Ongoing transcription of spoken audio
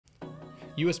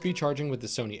USB charging with the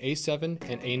Sony A7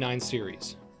 and A9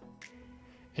 series.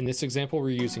 In this example, we're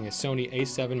using a Sony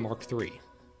A7 Mark III.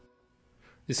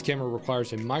 This camera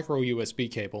requires a micro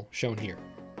USB cable, shown here.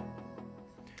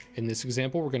 In this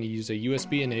example, we're going to use a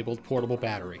USB-enabled portable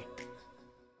battery.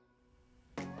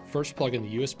 First, plug in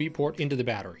the USB port into the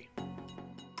battery.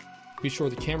 Be sure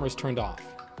the camera is turned off,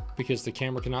 because the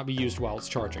camera cannot be used while it's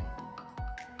charging.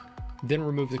 Then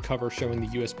remove the cover showing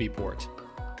the USB port.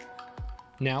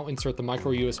 Now insert the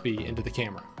micro USB into the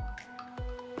camera.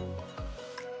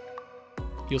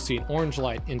 You'll see an orange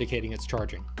light indicating it's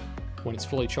charging. When it's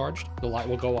fully charged, the light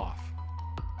will go off.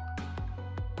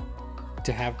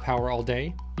 To have power all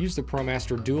day, use the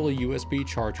Promaster dual USB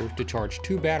charger to charge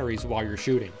 2 batteries while you're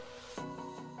shooting.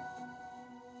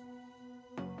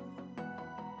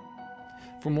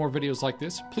 For more videos like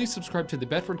this, please subscribe to the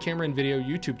Bedford Camera and Video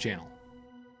YouTube channel.